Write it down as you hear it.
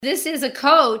This is a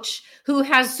coach who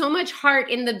has so much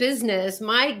heart in the business.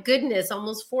 My goodness,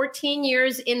 almost 14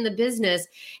 years in the business.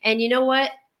 And you know what?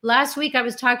 Last week I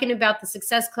was talking about the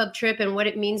Success Club trip and what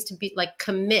it means to be like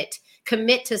commit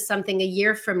to something a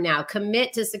year from now,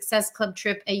 commit to Success Club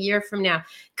trip a year from now.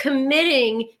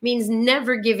 Committing means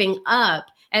never giving up.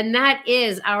 And that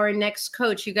is our next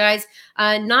coach, you guys.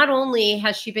 Not only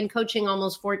has she been coaching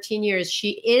almost 14 years,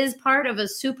 she is part of a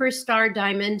superstar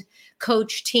diamond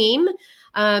coach team.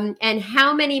 And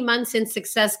how many months in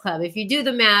Success Club? If you do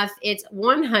the math, it's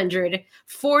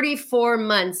 144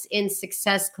 months in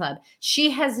Success Club.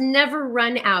 She has never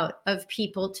run out of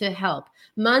people to help,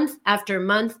 month after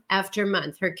month after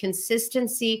month. Her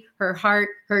consistency, her heart,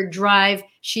 her drive,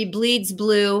 she bleeds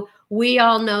blue. We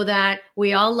all know that.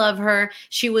 We all love her.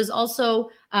 She was also,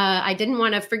 I didn't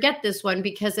want to forget this one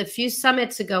because a few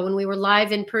summits ago when we were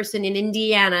live in person in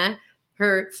Indiana,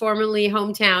 her formerly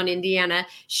hometown, Indiana,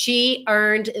 she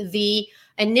earned the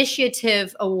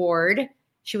Initiative Award.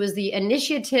 She was the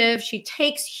initiative. She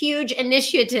takes huge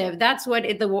initiative. That's what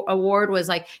the award was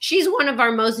like. She's one of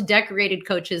our most decorated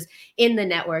coaches in the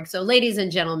network. So ladies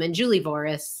and gentlemen, Julie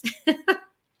Voris.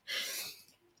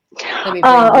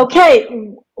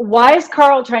 Okay. Why is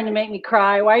Carl trying to make me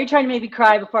cry? Why are you trying to make me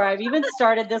cry before I've even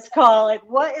started this call? Like,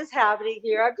 what is happening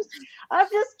here? I'm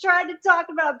just trying to talk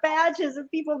about badges and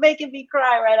people making me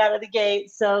cry right out of the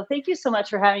gate. So thank you so much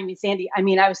for having me, Sandy. I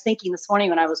mean, I was thinking this morning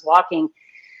when I was walking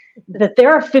that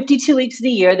there are 52 weeks in a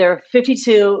year. There are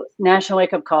 52 National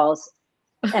Wake Up Calls,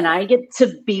 and I get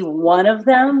to be one of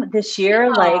them this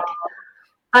year. Like,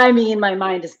 I mean, my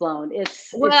mind is blown.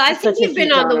 I think you've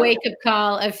been on the Wake Up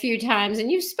Call a few times,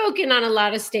 and you've spoken on a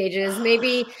lot of stages.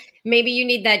 Maybe you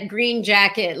need that green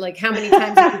jacket. Like, how many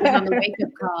times have you been on the Wake Up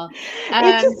Call?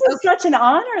 It's such an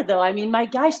honor, though. I mean, my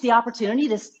gosh, the opportunity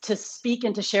to speak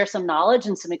and to share some knowledge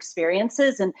and some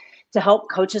experiences and to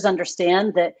help coaches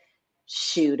understand that,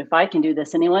 shoot, if I can do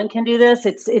this, anyone can do this.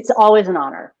 It's always an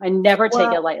honor. I never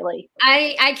take it lightly.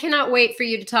 I cannot wait for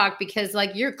you to talk because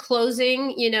like you're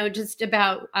closing, just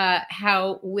about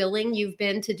how willing you've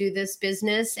been to do this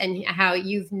business and how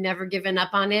you've never given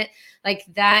up on it. Like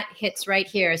that hits right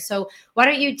here. So why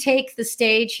don't you take the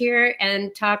stage here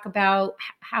and talk about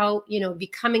how,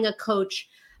 becoming a coach,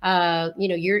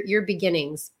 your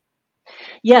beginnings.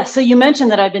 Yeah. So you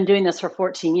mentioned that I've been doing this for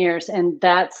 14 years, and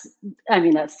that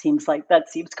seems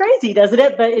crazy, doesn't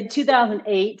it? But in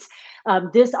 2008,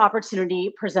 this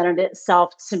opportunity presented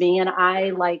itself to me, and I,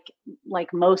 like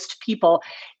most people,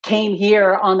 came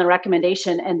here on the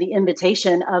recommendation and the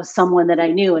invitation of someone that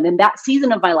I knew. And in that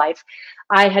season of my life,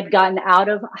 I had gotten out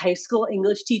of high school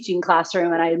English teaching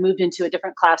classroom and I had moved into a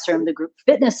different classroom, the group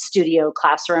fitness studio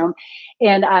classroom.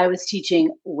 And I was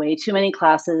teaching way too many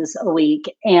classes a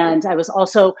week. And I was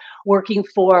also working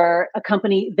for a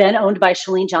company then owned by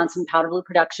Chalene Johnson, Powder Blue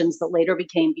Productions, that later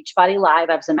became Beachbody Live.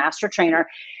 I was a master trainer.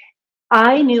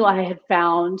 I knew I had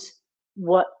found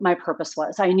what my purpose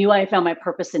was. I knew I found my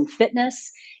purpose in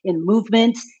fitness, in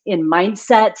movement, in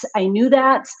mindset. I knew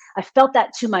that. I felt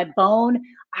that to my bone.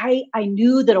 I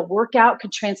knew that a workout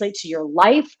could translate to your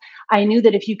life. I knew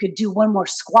that if you could do one more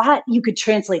squat, you could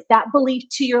translate that belief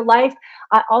to your life.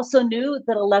 I also knew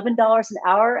that $11 an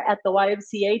hour at the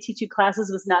YMCA teaching classes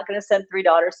was not going to send 3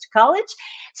 daughters to college.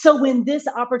 So when this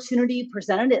opportunity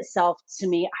presented itself to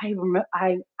me, I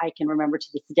can remember to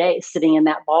this day sitting in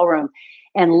that ballroom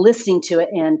and listening to it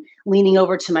and leaning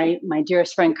over to my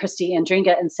dearest friend, Christy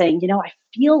Andringa, and saying, I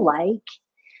feel like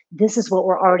this is what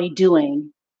we're already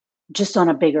doing, just on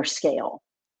a bigger scale.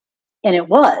 And it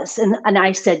was. And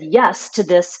I said yes to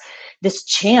this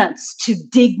chance to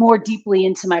dig more deeply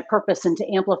into my purpose and to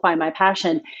amplify my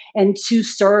passion and to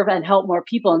serve and help more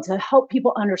people and to help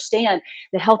people understand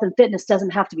that health and fitness doesn't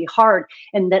have to be hard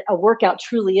and that a workout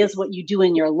truly is what you do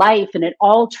in your life and it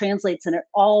all translates and it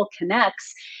all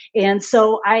connects. And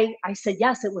so I said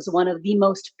yes. It was one of the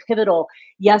most pivotal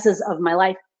yeses of my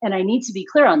life. And I need to be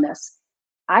clear on this.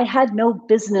 I had no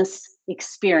business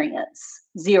experience,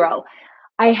 zero.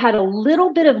 I had a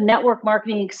little bit of network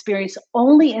marketing experience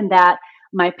only in that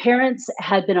my parents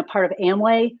had been a part of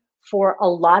Amway for a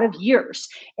lot of years.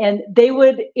 And they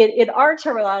would, in our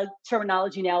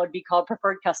terminology now, would be called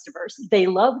preferred customers. They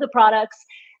love the products.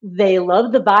 They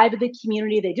love the vibe of the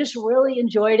community. They just really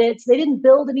enjoyed it. They didn't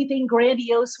build anything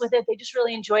grandiose with it. They just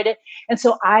really enjoyed it. And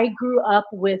so I grew up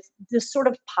with this sort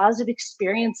of positive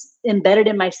experience embedded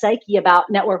in my psyche about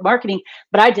network marketing,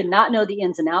 but I did not know the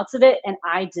ins and outs of it. And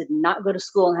I did not go to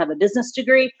school and have a business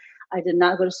degree. I did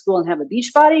not go to school and have a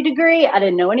Beachbody degree. I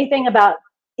didn't know anything about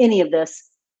any of this,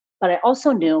 but I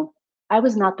also knew I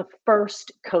was not the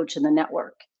first coach in the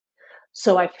network.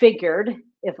 So I figured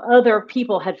if other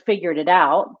people had figured it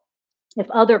out, if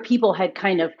other people had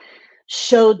kind of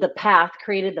showed the path,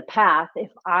 created the path,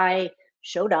 if I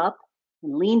showed up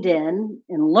and leaned in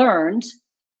and learned,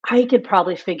 I could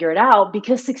probably figure it out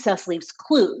because success leaves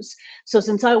clues. So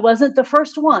since I wasn't the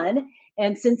first one,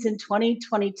 and since in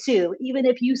 2022, even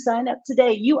if you sign up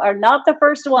today, you are not the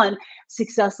first one,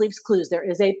 success leaves clues. There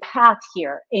is a path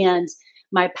here. And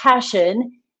my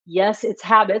passion, yes, it's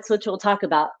habits, which we'll talk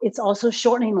about. It's also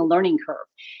shortening the learning curve.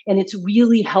 And it's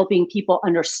really helping people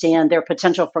understand their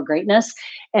potential for greatness.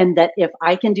 And that if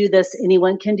I can do this,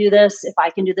 anyone can do this. If I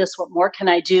can do this, what more can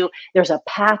I do? There's a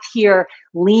path here.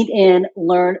 Lean in,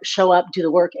 learn, show up, do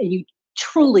the work, and you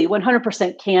truly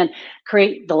 100% can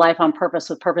create the life on purpose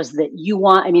with purpose that you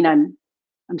want. I mean, I'm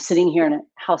sitting here in a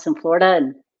house in Florida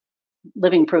and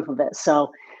living proof of it.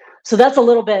 So that's a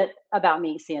little bit about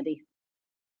me, Sandy.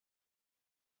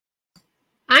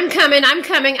 I'm coming.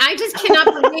 I just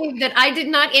cannot believe that I did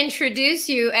not introduce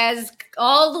you as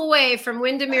all the way from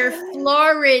Windermere,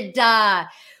 Florida.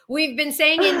 We've been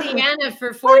saying Indiana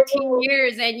for 14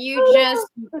 years, and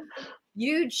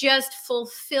you just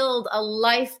fulfilled a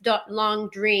lifelong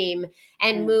dream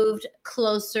and moved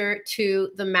closer to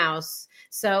the mouse.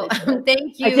 So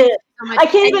thank you. So much. I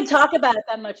can't even talk about it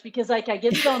that much because like I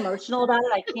get so emotional about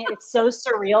it. I can't. It's so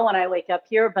surreal when I wake up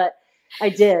here, but I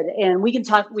did, and we can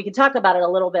talk about it a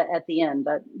little bit at the end.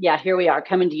 But yeah, here we are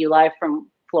coming to you live from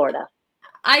Florida.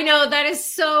 I know that is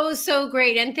so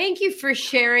great. And thank you for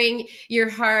sharing your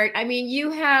heart. I mean,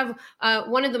 you have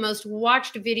one of the most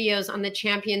watched videos on the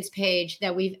Champions page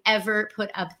that we've ever put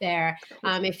up there.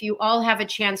 If you all have a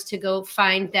chance to go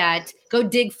find that, go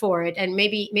dig for it. And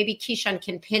maybe Keyshawn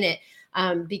can pin it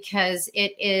because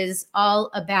it is all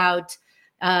about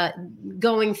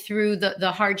going through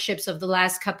the hardships of the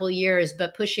last couple of years,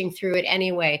 but pushing through it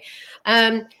anyway.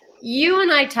 You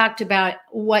and I talked about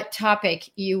what topic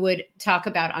you would talk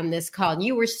about on this call. And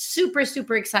you were super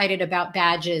excited about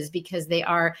badges because they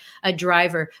are a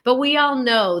driver. But we all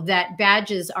know that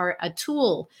badges are a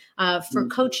tool for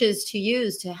coaches to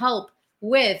use to help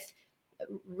with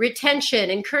retention,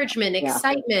 encouragement,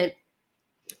 excitement,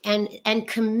 and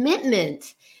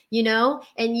commitment. You know,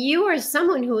 and you are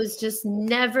someone who has just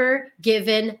never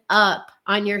given up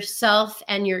on yourself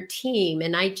and your team.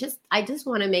 And I just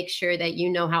want to make sure that you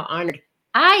know how honored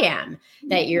I am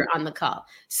that you're on the call.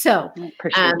 So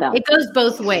it goes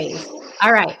both ways.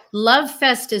 All right. Love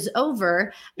Fest is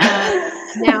over.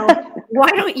 Now, why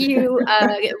don't you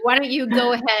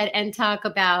go ahead and talk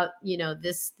about, you know,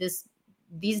 these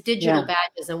digital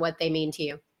badges and what they mean to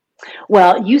you?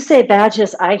 Well, you say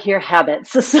badges, I hear habits.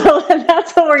 So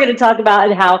that's what we're going to talk about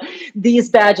and how these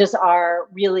badges are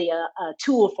really a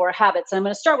tool for habits. I'm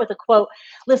going to start with a quote.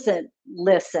 Listen,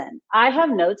 I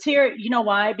have notes here. You know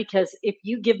why? Because if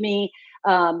you give me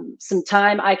some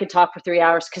time, I could talk for 3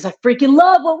 hours because I freaking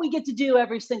love what we get to do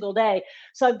every single day.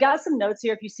 So I've got some notes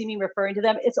here. If you see me referring to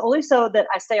them, it's only so that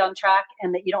I stay on track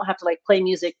and that you don't have to like play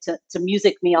music to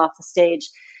music me off the stage.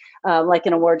 Like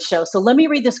an award show. So let me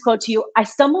read this quote to you. I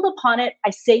stumbled upon it.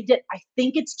 I saved it. I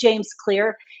think it's James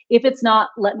Clear. If it's not,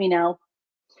 let me know.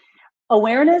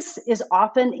 Awareness is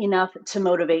often enough to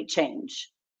motivate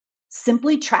change.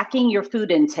 Simply tracking your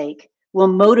food intake will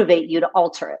motivate you to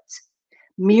alter it.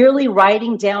 Merely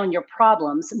writing down your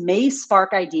problems may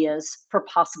spark ideas for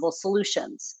possible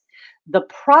solutions. The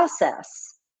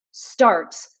process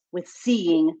starts with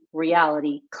seeing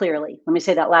reality clearly. Let me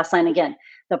say that last line again.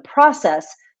 The process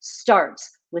starts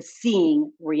with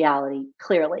seeing reality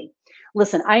clearly.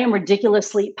 Listen, I am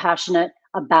ridiculously passionate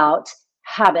about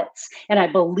habits, and I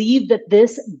believe that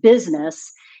this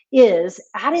business is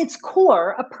at its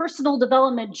core a personal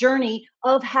development journey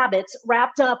of habits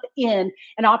wrapped up in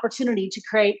an opportunity to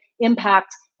create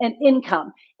impact and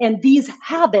income. And these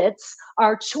habits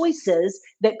are choices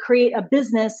that create a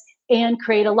business and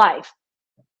create a life.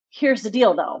 Here's the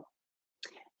deal though.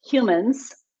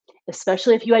 Humans,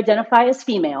 especially if you identify as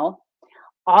female,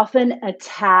 often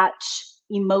attach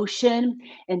emotion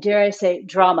and, dare I say,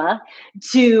 drama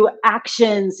to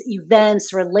actions,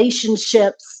 events,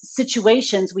 relationships,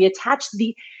 situations. We attach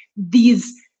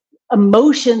these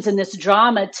emotions and this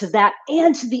drama to that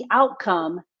and to the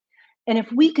outcome. And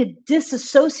if we could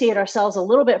disassociate ourselves a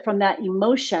little bit from that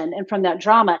emotion and from that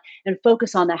drama and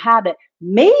focus on the habit,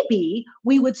 maybe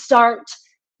we would start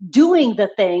doing the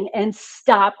thing and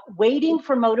stop waiting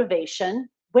for motivation,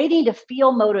 waiting to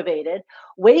feel motivated,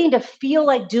 waiting to feel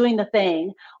like doing the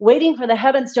thing, waiting for the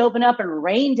heavens to open up and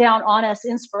rain down on us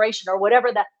inspiration or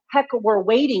whatever the heck we're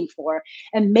waiting for.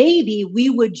 And maybe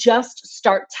we would just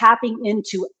start tapping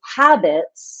into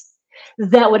habits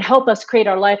that would help us create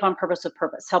our life on purpose with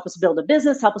purpose, help us build a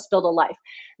business, help us build a life.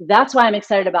 That's why I'm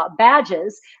excited about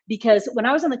badges, because when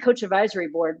I was on the coach advisory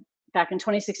board back in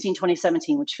 2016,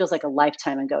 2017, which feels like a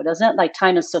lifetime ago, doesn't it? Like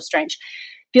time is so strange.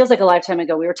 Feels like a lifetime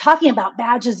ago. We were talking about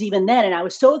badges even then, and I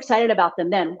was so excited about them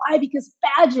then. Why? Because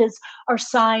badges are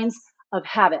signs of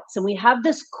habits. And we have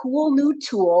this cool new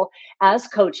tool as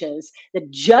coaches that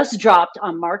just dropped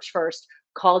on March 1st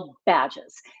called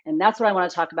badges. And that's what I want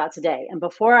to talk about today. And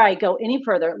before I go any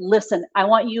further, listen, I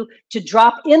want you to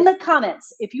drop in the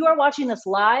comments. If you are watching this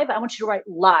live, I want you to write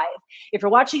live. If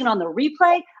you're watching it on the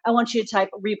replay, I want you to type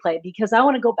replay, because I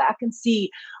want to go back and see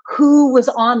who was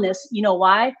on this. You know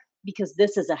why? Because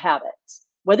this is a habit.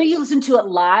 Whether you listen to it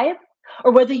live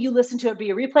or whether you listen to it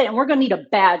via replay, and we're going to need a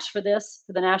badge for this,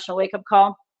 for the National Wake Up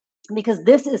Call, because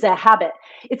this is a habit.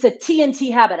 It's a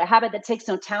TNT habit, a habit that takes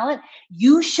no talent.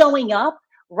 You showing up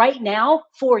right now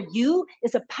for you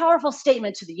is a powerful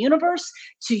statement to the universe,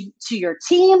 to your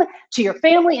team, to your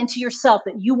family, and to yourself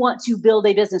that you want to build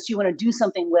a business. You want to do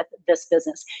something with this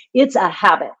business. It's a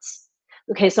habit.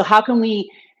 Okay, so how can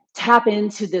we tap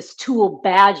into this tool,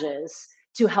 badges,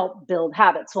 to help build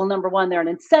habits? Well, number one, they're an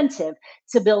incentive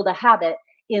to build a habit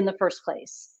in the first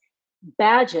place.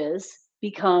 Badges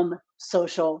become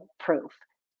social proof.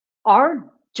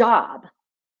 Our job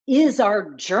is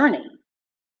our journey.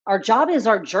 Our job is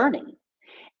our journey.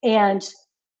 And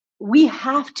we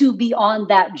have to be on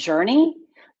that journey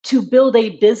to build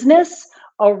a business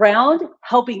around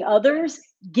helping others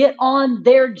get on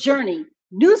their journey.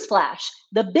 Newsflash,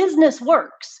 the business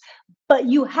works, but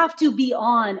you have to be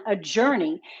on a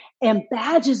journey. And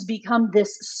badges become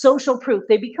this social proof.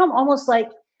 They become almost like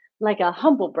a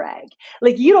humble brag.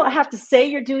 Like, you don't have to say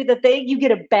you're doing the thing. You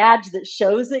get a badge that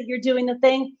shows that you're doing the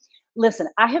thing. Listen,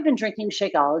 I have been drinking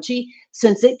Shakeology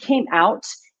since it came out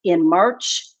in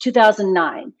March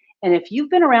 2009. And if you've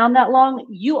been around that long,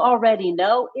 you already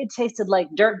know it tasted like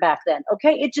dirt back then.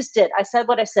 Okay, it just did. I said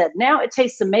what I said. Now it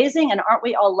tastes amazing. And aren't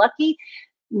we all lucky?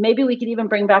 Maybe we could even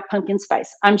bring back pumpkin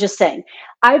spice. I'm just saying.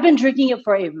 I've been drinking it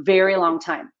for a very long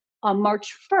time. On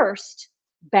March 1st,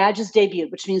 badges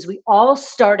debuted, which means we all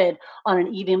started on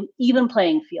an even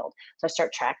playing field. So I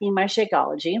start tracking my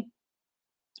Shakeology.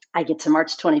 I get to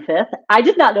March 25th. I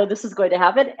did not know this was going to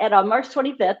happen. And on March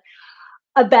 25th,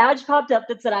 a badge popped up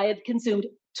that said I had consumed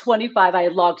 25. I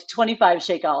had logged 25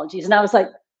 Shakeologies. And I was like,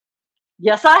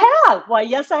 yes, I have. Why,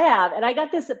 yes, I have. And I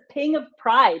got this ping of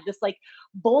pride, this like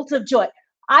bolt of joy.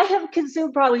 I have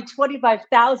consumed probably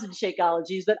 25,000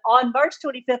 Shakeologies, but on March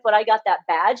 25th, when I got that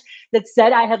badge that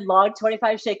said I had logged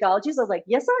 25 Shakeologies, I was like,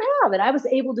 yes, I have. And I was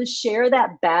able to share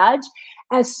that badge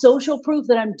as social proof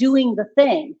that I'm doing the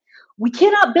thing. We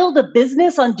cannot build a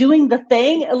business on doing the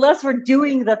thing unless we're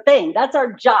doing the thing. That's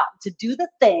our job, to do the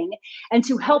thing and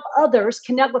to help others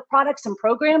connect with products and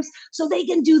programs so they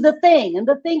can do the thing. And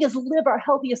the thing is live our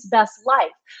healthiest, best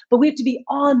life. But we have to be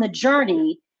on the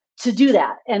journey to do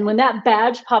that. And when that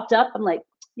badge popped up, I'm like,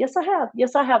 yes, I have.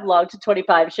 Yes, I have logged to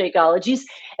 25 Shakeologies.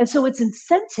 And so it's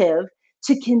incentive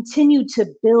to continue to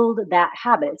build that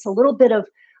habit. It's a little bit of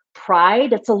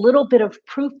pride. It's a little bit of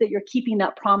proof that you're keeping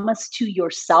that promise to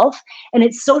yourself. And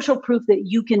it's social proof that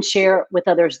you can share with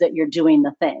others that you're doing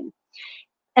the thing.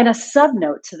 And a sub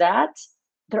note to that,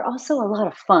 they're also a lot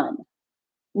of fun.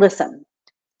 Listen,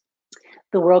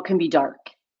 the world can be dark.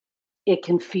 It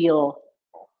can feel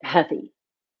heavy.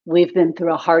 We've been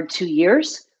through a hard 2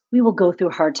 years. We will go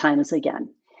through hard times again.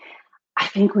 I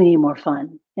think we need more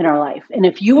fun in our life. And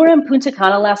if you were in Punta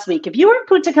Cana last week,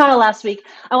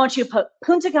 I want you to put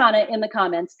Punta Cana in the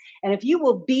comments. And if you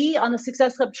will be on the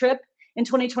Success Club trip in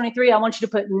 2023, I want you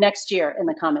to put next year in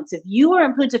the comments. If you were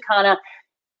in Punta Cana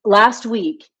last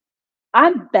week,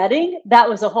 I'm betting that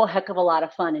was a whole heck of a lot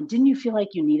of fun. And didn't you feel like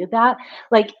you needed that?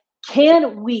 Like,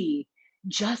 can we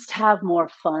just have more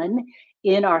fun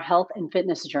in our health and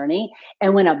fitness journey?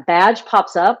 And when a badge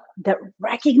pops up that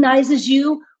recognizes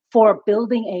you for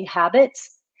building a habit,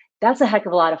 that's a heck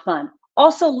of a lot of fun.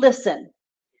 Also, listen,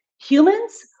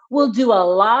 humans will do a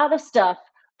lot of stuff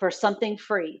for something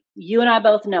free. You and I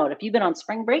both know it. If you've been on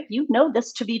spring break, you know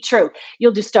this to be true.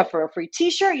 You'll do stuff for a free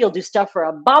t-shirt. You'll do stuff for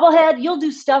a bobblehead. You'll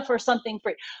do stuff for something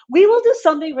free. We will do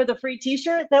something for the free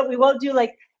t-shirt that we won't do,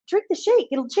 like drink the shake,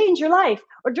 it'll change your life,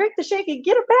 or drink the shake and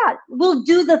get it back. We'll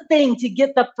do the thing to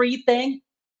get the free thing.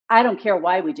 I don't care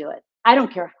why we do it. I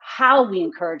don't care how we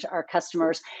encourage our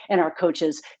customers and our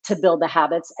coaches to build the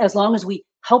habits, as long as we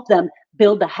help them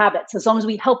build the habits, as long as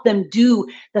we help them do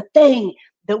the thing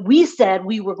that we said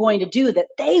we were going to do, that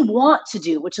they want to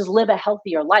do, which is live a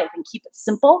healthier life and keep it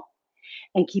simple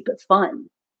and keep it fun.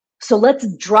 So let's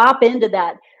drop into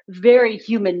that very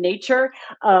human nature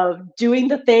of doing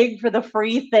the thing for the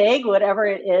free thing, whatever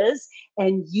it is,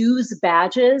 and use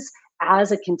badges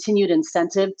as a continued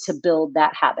incentive to build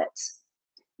that habit.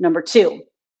 Number two,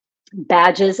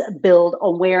 badges build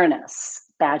awareness.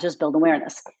 Badges build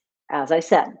awareness. As I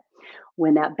said,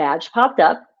 when that badge popped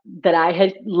up, that I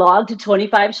had logged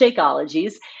 25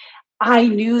 Shakeologies, I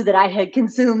knew that I had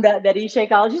consumed that many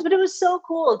Shakeologies, but it was so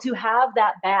cool to have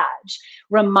that badge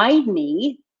remind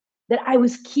me that I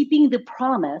was keeping the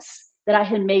promise that I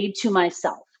had made to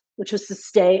myself, which was to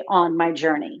stay on my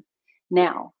journey.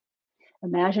 Now,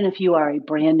 imagine if you are a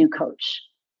brand new coach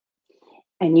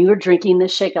and you are drinking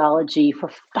this Shakeology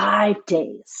for 5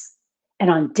 days. And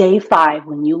on day 5,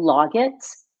 when you log it,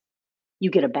 you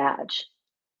get a badge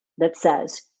that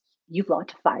says you've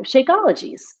logged 5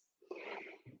 Shakeologies.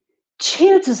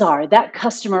 Chances are that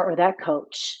customer or that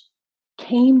coach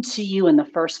came to you in the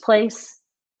first place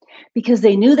because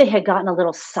they knew they had gotten a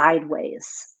little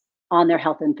sideways on their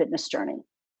health and fitness journey.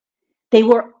 They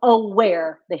were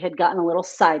aware they had gotten a little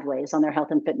sideways on their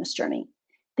health and fitness journey.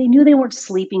 They knew they weren't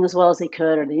sleeping as well as they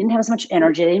could, or they didn't have as much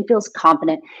energy, they didn't feel as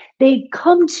confident. They'd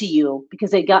come to you because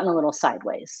they'd gotten a little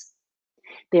sideways.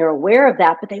 They're aware of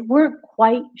that, but they weren't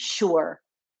quite sure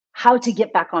how to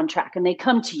get back on track. And they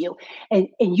come to you and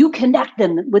you connect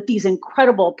them with these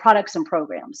incredible products and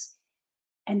programs.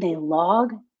 And they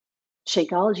log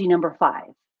Shakeology number 5.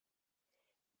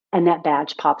 And that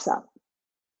badge pops up.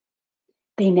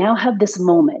 They now have this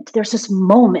moment. There's this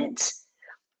moment,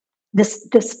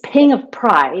 this ping of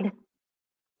pride,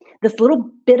 this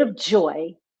little bit of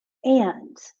joy,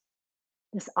 and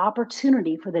this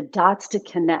opportunity for the dots to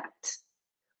connect.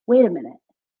 Wait a minute.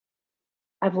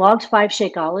 I've logged 5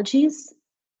 Shakeologies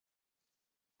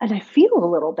and I feel a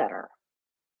little better.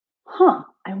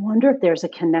 I wonder if there's a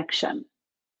connection.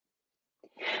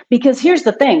 Because here's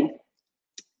the thing.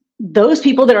 Those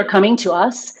people that are coming to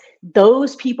us,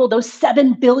 those people, those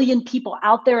 7 billion people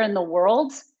out there in the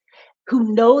world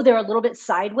who know they're a little bit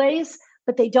sideways,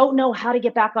 but they don't know how to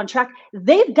get back on track,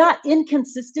 they've got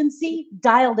inconsistency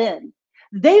dialed in.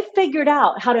 They've figured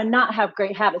out how to not have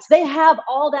great habits. They have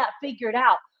all that figured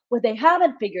out. What they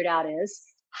haven't figured out is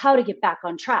how to get back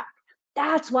on track.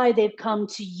 That's why they've come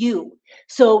to you,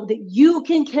 so that you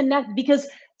can connect, because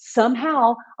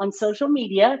somehow on social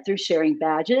media, through sharing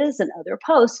badges and other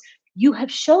posts, you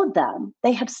have showed them,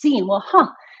 they have seen,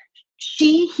 well,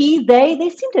 she, he, they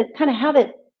seem to kind of have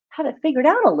it figured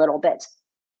out a little bit.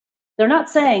 They're not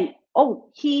saying, oh,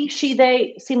 he, she,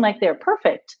 they seem like they're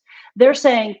perfect. They're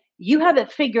saying, you have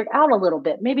it figured out a little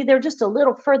bit. Maybe they're just a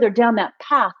little further down that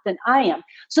path than I am.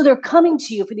 So they're coming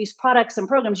to you for these products and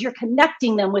programs. You're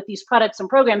connecting them with these products and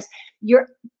programs. You're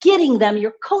getting them,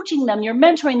 you're coaching them, you're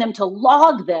mentoring them to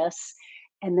log this,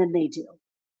 and then they do.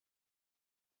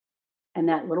 And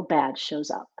that little badge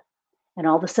shows up. And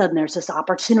all of a sudden, there's this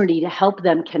opportunity to help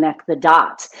them connect the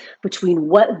dots between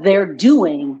what they're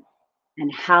doing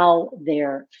and how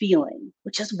they're feeling,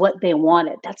 which is what they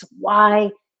wanted. That's why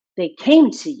they came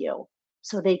to you,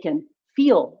 so they can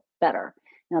feel better.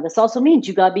 Now, this also means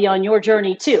you got to be on your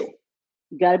journey too.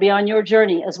 You got to be on your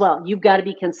journey as well. You've got to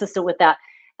be consistent with that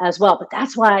as well. But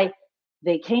that's why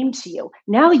they came to you.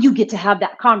 Now you get to have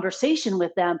that conversation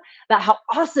with them about how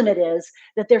awesome it is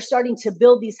that they're starting to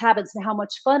build these habits and how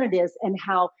much fun it is and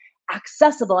how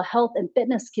accessible health and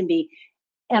fitness can be.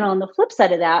 And on the flip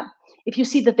side of that, if you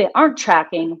see that they aren't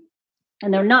tracking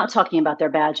and they're not talking about their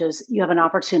badges, you have an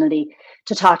opportunity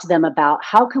to talk to them about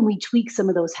how can we tweak some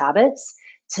of those habits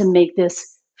to make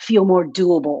this feel more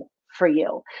doable for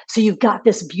you. So you've got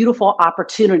this beautiful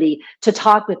opportunity to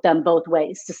talk with them both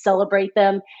ways, to celebrate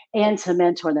them and to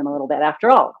mentor them a little bit. After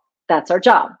all, that's our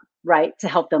job, right? To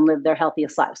help them live their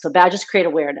healthiest life. So badges create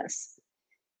awareness.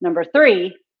 Number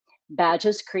 3,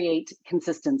 badges create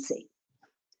consistency.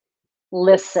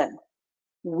 Listen,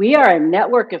 we are a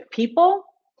network of people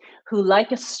who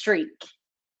like a streak.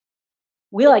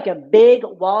 We like a big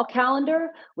wall calendar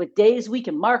with days we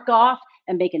can mark off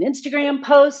and make an Instagram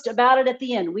post about it at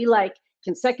the end. We like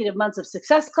consecutive months of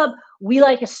Success Club. We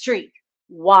like a streak.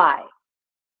 Why?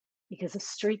 Because a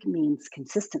streak means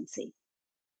consistency.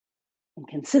 And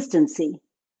consistency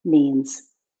means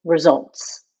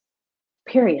results,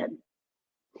 period.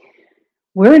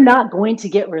 We're not going to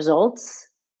get results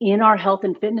in our health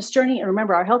and fitness journey. And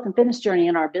remember, our health and fitness journey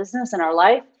in our business and our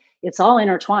life, it's all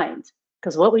intertwined,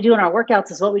 because what we do in our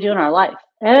workouts is what we do in our life.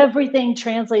 Everything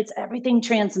translates, everything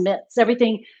transmits,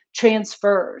 everything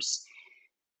transfers.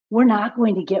 we're not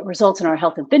going to get results in our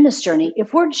health and fitness journey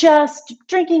if we're just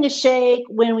drinking a shake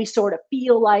when we sort of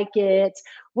feel like it.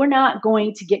 We're not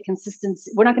going to get consistency.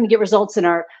 We're not going to get results in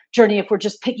our journey if we're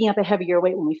just picking up a heavier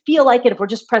weight when we feel like it, if we're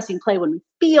just pressing play when we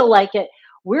feel like it.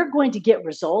 We're going to get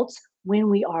results when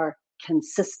we are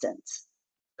consistent,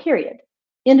 period.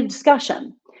 End of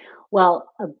discussion. Well,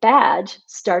 a badge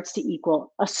starts to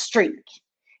equal a streak,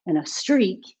 and a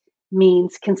streak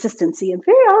means consistency. And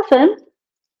very often,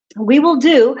 we will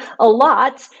do a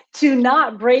lot to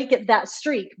not break that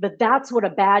streak, but that's what a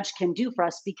badge can do for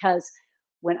us. Because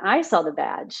when I saw the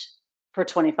badge for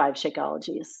 25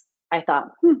 Shakeologies, I thought,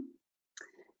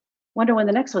 wonder when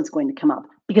the next one's going to come up,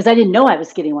 because I didn't know I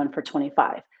was getting one for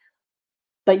 25.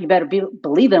 But you better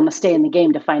believe I'm gonna stay in the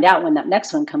game to find out when that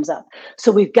next one comes up.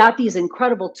 So we've got these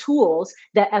incredible tools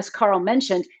that, as Carl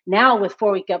mentioned, now with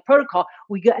 4-Week Gut Protocol,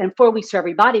 and 4 weeks for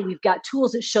everybody, we've got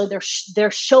tools that show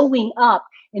they're showing up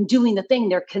and doing the thing.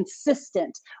 They're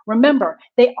consistent. Remember,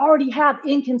 they already have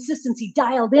inconsistency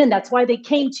dialed in. That's why they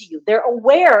came to you. They're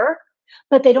aware,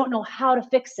 but they don't know how to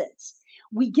fix it.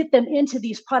 We get them into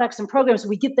these products and programs.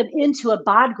 We get them into a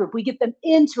bod group. We get them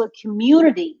into a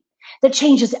community that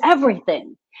changes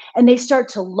everything. And they start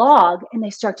to log and they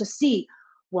start to see,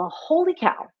 well, holy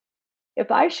cow,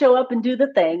 if I show up and do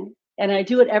the thing and I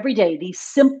do it every day, these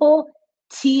simple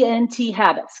TNT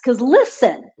habits. Because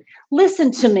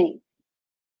listen to me.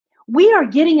 We are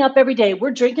getting up every day.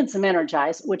 We're drinking some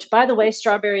Energize, which, by the way,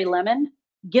 strawberry lemon,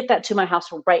 get that to my house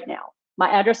right now. My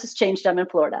address has changed. I'm in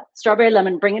Florida. Strawberry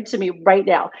lemon, bring it to me right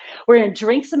now. We're going to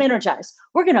drink some Energize.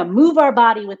 We're going to move our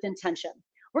body with intention.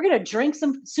 We're going to drink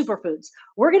some superfoods.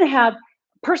 We're going to have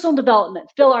personal development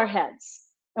fill our heads.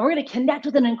 And we're going to connect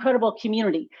with an incredible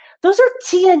community. Those are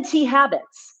TNT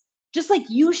habits. Just like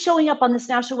you showing up on this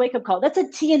National Wake Up Call, that's a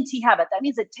TNT habit. That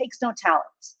means it takes no talent.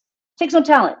 Takes no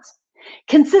talent.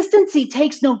 Consistency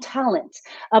takes no talent.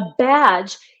 A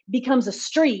badge becomes a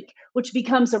streak, which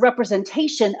becomes a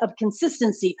representation of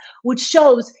consistency, which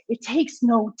shows it takes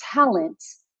no talent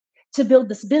to build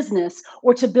this business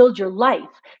or to build your life.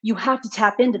 You have to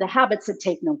tap into the habits that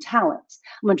take no talent.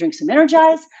 I'm gonna drink some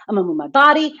Energize. I'm gonna move my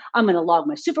body. I'm gonna log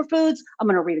my superfoods. I'm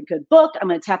gonna read a good book. I'm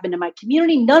gonna tap into my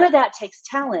community. None of that takes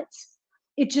talent.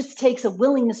 It just takes a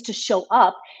willingness to show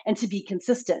up and to be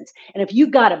consistent. And if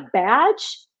you've got a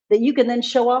badge that you can then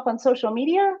show off on social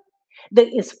media that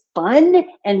is fun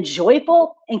and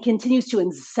joyful and continues to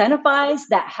incentivize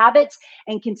that habit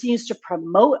and continues to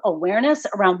promote awareness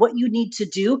around what you need to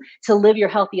do to live your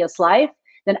healthiest life,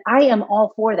 then I am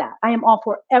all for that. I am all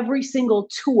for every single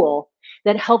tool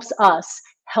that helps us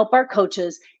help our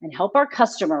coaches and help our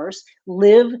customers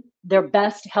live their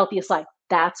best, healthiest life.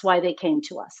 That's why they came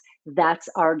to us. That's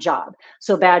our job.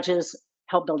 So badges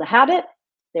help build a habit.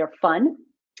 They're fun.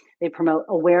 They promote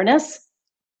awareness.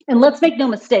 And let's make no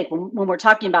mistake, when we're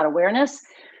talking about awareness,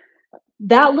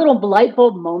 that little light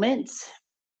bulb moment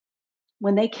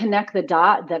when they connect the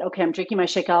dot that, okay, I'm drinking my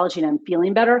Shakeology and I'm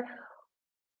feeling better,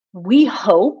 we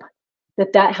hope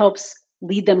that that helps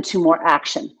lead them to more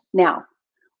action. Now,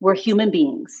 we're human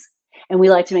beings and we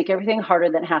like to make everything harder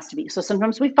than it has to be. So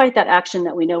sometimes we fight that action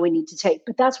that we know we need to take,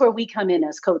 but that's where we come in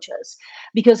as coaches,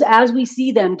 because as we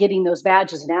see them getting those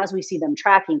badges and as we see them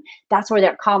tracking, that's where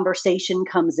that conversation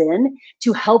comes in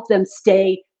to help them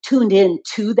stay tuned in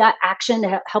to that action,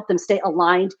 to help them stay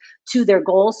aligned to their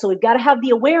goals. So we've got to have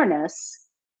the awareness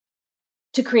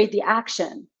to create the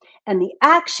action, and the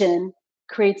action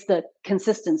creates the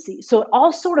consistency. So it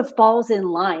all sort of falls in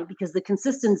line because the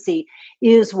consistency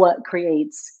is what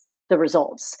creates the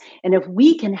results. And if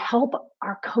we can help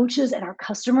our coaches and our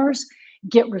customers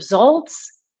get results,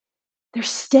 they're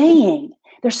staying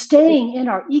in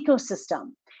our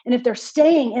ecosystem. And if they're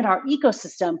staying in our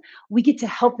ecosystem, we get to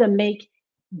help them make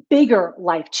bigger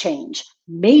life change.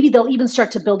 Maybe they'll even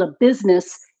start to build a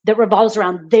business that revolves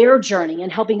around their journey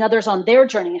and helping others on their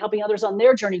journey and helping others on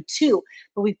their journey too.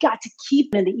 But we've got to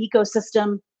keep them in the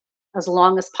ecosystem as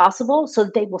long as possible so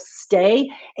that they will stay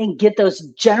and get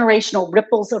those generational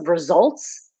ripples of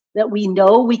results that we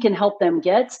know we can help them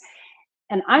get.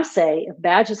 And I say, if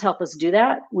badges help us do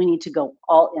that, we need to go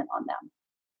all in on them.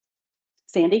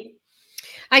 Sandy?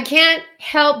 I can't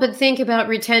help but think about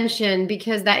retention,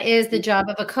 because that is the job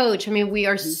of a coach. I mean, we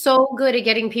are so good at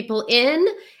getting people in,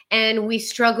 and we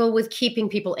struggle with keeping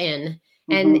people in.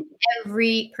 And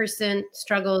every person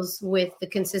struggles with the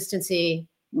consistency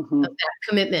of that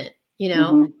commitment, you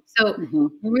know? So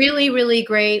really, really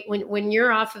great. When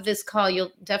you're off of this call,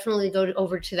 you'll definitely go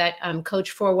over to that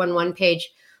Coach 411 page.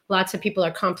 Lots of people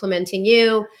are complimenting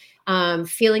you,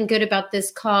 feeling good about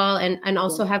this call, and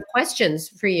also have questions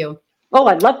for you. Oh,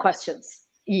 I love questions.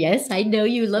 Yes, I know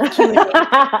you love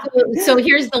Q&A. So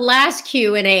here's the last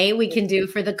Q&A we can do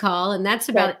for the call, and that's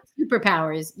Okay. about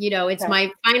superpowers. It's Okay.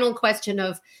 my final question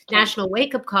of Okay. National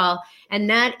Wake Up Call, and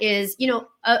that is,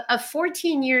 a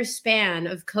 14-year span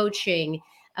of coaching.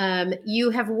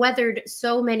 You have weathered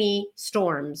so many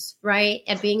storms, right?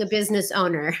 At being a business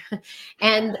owner,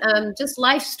 and just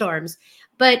life storms.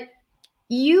 But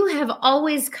you have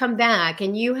always come back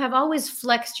and you have always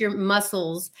flexed your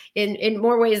muscles in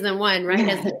more ways than one, right?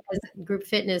 As group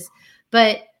fitness.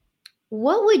 But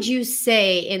what would you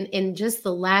say in just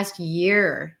the last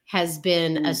year has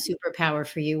been a superpower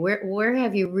for you? Where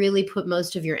have you really put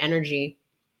most of your energy?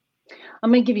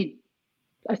 I'm going to give you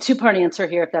a two-part answer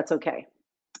here, if that's okay.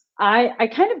 I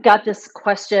kind of got this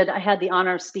question. I had the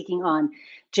honor of speaking on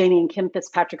Jamie and Kim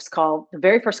Fitzpatrick's call, the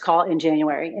very first call in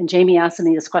January. And Jamie asked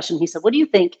me this question. He said, "What do you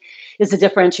think is the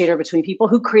differentiator between people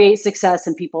who create success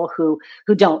and people who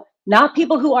don't? Not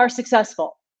people who are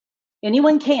successful.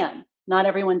 Anyone can, not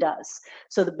everyone does.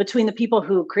 So between the people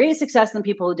who create success and the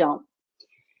people who don't."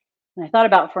 And I thought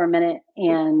about it for a minute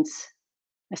and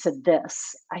I said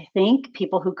this: I think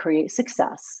people who create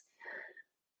success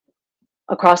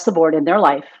across the board in their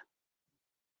life,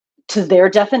 to their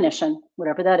definition,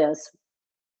 whatever that is,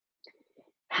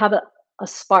 have a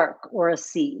spark or a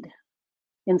seed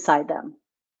inside them,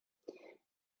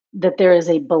 that there is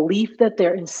a belief that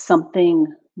there is something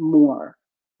more,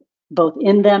 both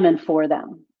in them and for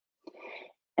them.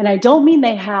 And I don't mean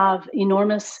they have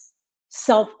enormous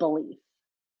self belief.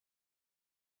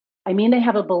 I mean they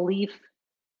have a belief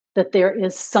that there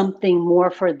is something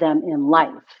more for them in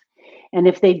life. And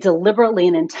if they deliberately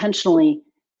and intentionally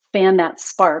fan that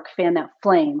spark, fan that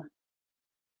flame,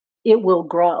 it will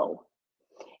grow.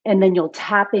 And then you'll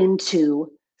tap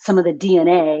into some of the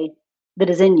DNA that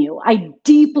is in you. I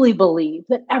deeply believe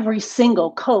that every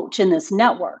single coach in this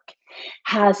network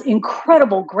has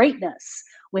incredible greatness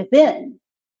within.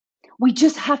 We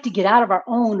just have to get out of our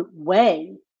own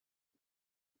way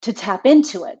to tap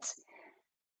into it.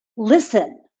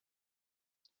 Listen,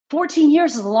 14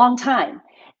 years is a long time.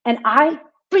 And I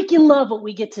freaking love what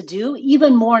we get to do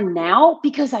even more now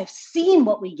because I've seen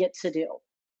what we get to do.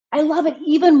 I love it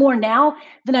even more now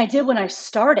than I did when I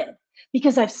started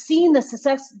because I've seen the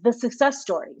success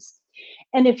stories.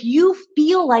 And if you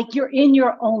feel like you're in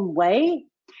your own way,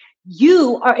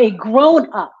 you are a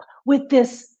grown up with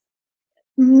this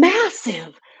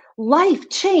massive life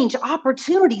change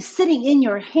opportunity sitting in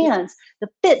your hands. The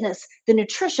fitness, the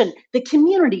nutrition, the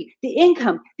community, the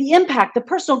income, the impact, the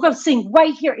personal growth sitting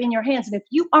right here in your hands. And if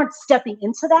you aren't stepping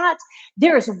into that,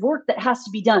 there is work that has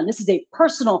to be done. This is a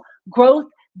personal growth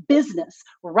business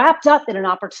wrapped up in an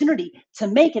opportunity to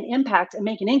make an impact and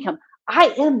make an income.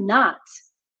 I am not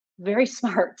very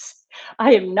smart.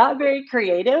 I am not very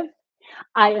creative.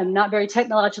 I am not very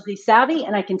technologically savvy.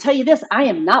 And I can tell you this, I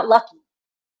am not lucky.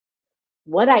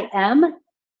 What I am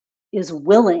is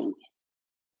willing.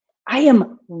 I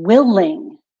am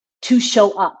willing to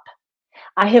show up.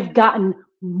 I have gotten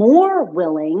more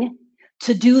willing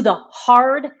to do the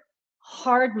hard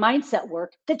mindset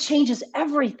work that changes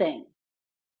everything.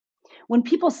 When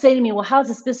people say to me, "Well, how's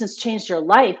this business changed your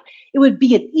life?" It would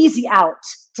be an easy out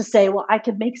to say, "Well, I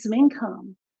could make some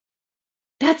income."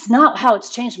 That's not how it's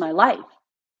changed my life.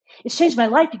 It's changed my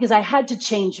life because I had to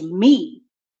change me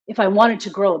if I wanted to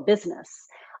grow a business.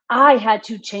 I had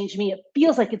to change me. It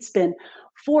feels like it's been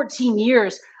 14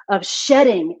 years of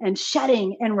shedding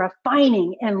and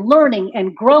refining and learning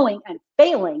and growing and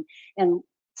failing and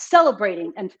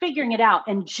celebrating and figuring it out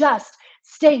and just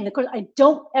staying the course. I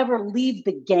don't ever leave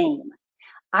the game.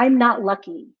 I'm not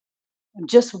lucky. I'm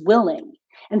just willing.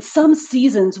 And some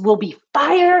seasons will be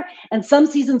fire and some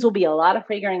seasons will be a lot of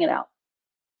figuring it out.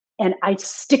 And I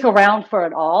stick around for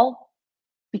it all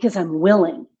because I'm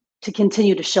willing to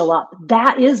continue to show up.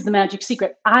 That is the magic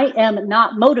secret. I am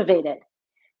not motivated.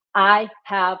 I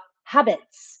have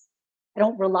habits. I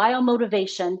don't rely on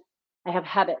motivation. I have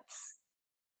habits.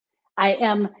 I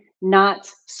am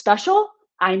not special.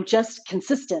 I'm just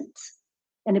consistent.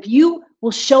 And if you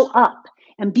will show up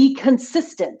and be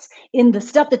consistent in the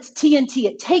stuff that's TNT,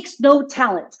 it takes no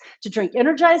talent to drink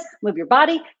Energize, move your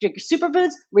body, drink your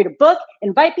superfoods, read a book,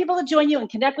 invite people to join you and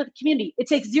connect with the community. It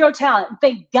takes zero talent. And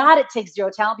thank God it takes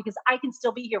zero talent because I can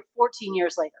still be here 14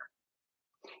 years later.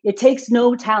 It takes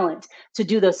no talent to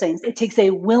do those things. It takes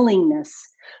a willingness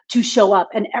to show up.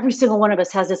 And every single one of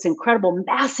us has this incredible,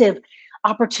 massive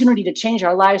opportunity to change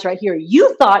our lives right here.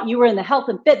 You thought you were in the health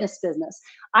and fitness business.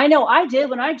 I know I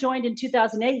did when I joined in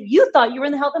 2008. You thought you were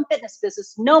in the health and fitness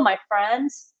business. No, my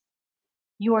friends,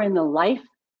 you are in the life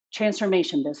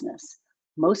transformation business.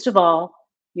 Most of all,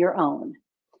 your own.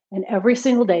 And every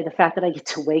single day, the fact that I get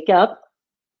to wake up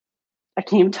I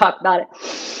can't even talk about it.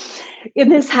 In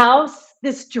this house,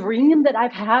 this dream that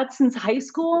I've had since high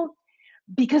school,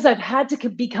 because I've had to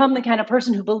become the kind of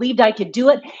person who believed I could do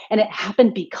it. And it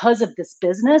happened because of this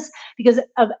business, because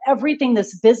of everything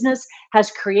this business has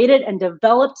created and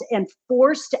developed and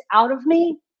forced out of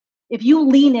me. If you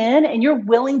lean in and you're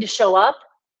willing to show up,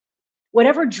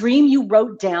 whatever dream you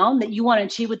wrote down that you want to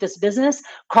achieve with this business,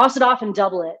 cross it off and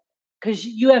double it, because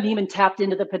you haven't even tapped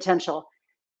into the potential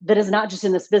that is not just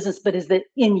in this business, but is that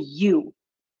in you.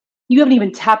 You haven't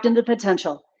even tapped into the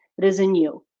potential that is in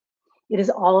you. It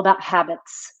is all about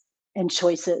habits and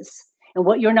choices. And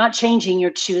what you're not changing,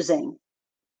 you're choosing.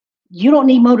 You don't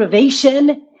need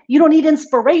motivation. You don't need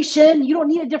inspiration. You don't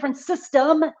need a different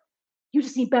system. You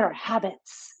just need better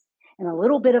habits and a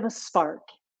little bit of a spark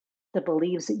that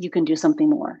believes that you can do something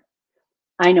more.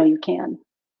 I know you can.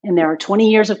 And there are 20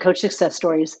 years of coach success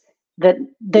stories that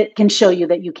can show you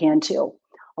that you can too.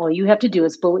 All you have to do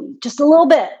is believe just a little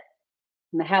bit,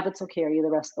 and the habits will carry you the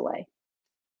rest of the way.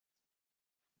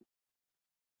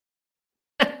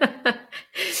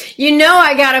 You know,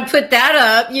 I got to put that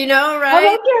up, you know, right?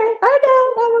 I'm okay. I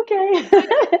know.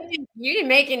 I'm okay. You didn't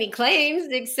make any claims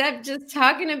except just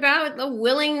talking about the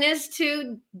willingness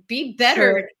to be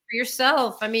better for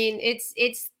yourself. I mean, it's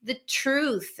the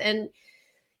truth. And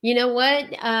you know what?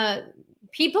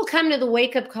 People come to the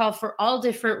wake-up call for all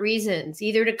different reasons,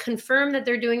 either to confirm that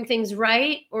they're doing things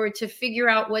right or to figure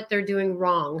out what they're doing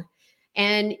wrong.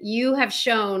 And you have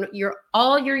shown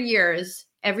all your years,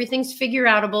 everything's figure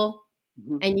outable.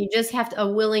 And you just have a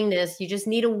willingness. You just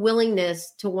need a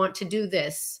willingness to want to do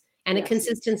this and a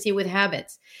consistency with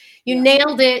habits. You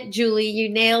nailed it, Julie. You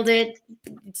nailed it.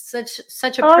 It's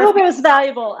such a. I hope it was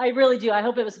valuable. I really do. I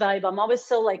hope it was valuable. I'm always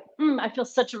so like, I feel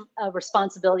such a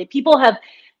responsibility. People have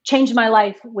changed my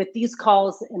life with these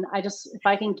calls, and I just if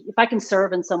I can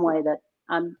serve in some way, that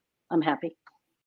I'm happy.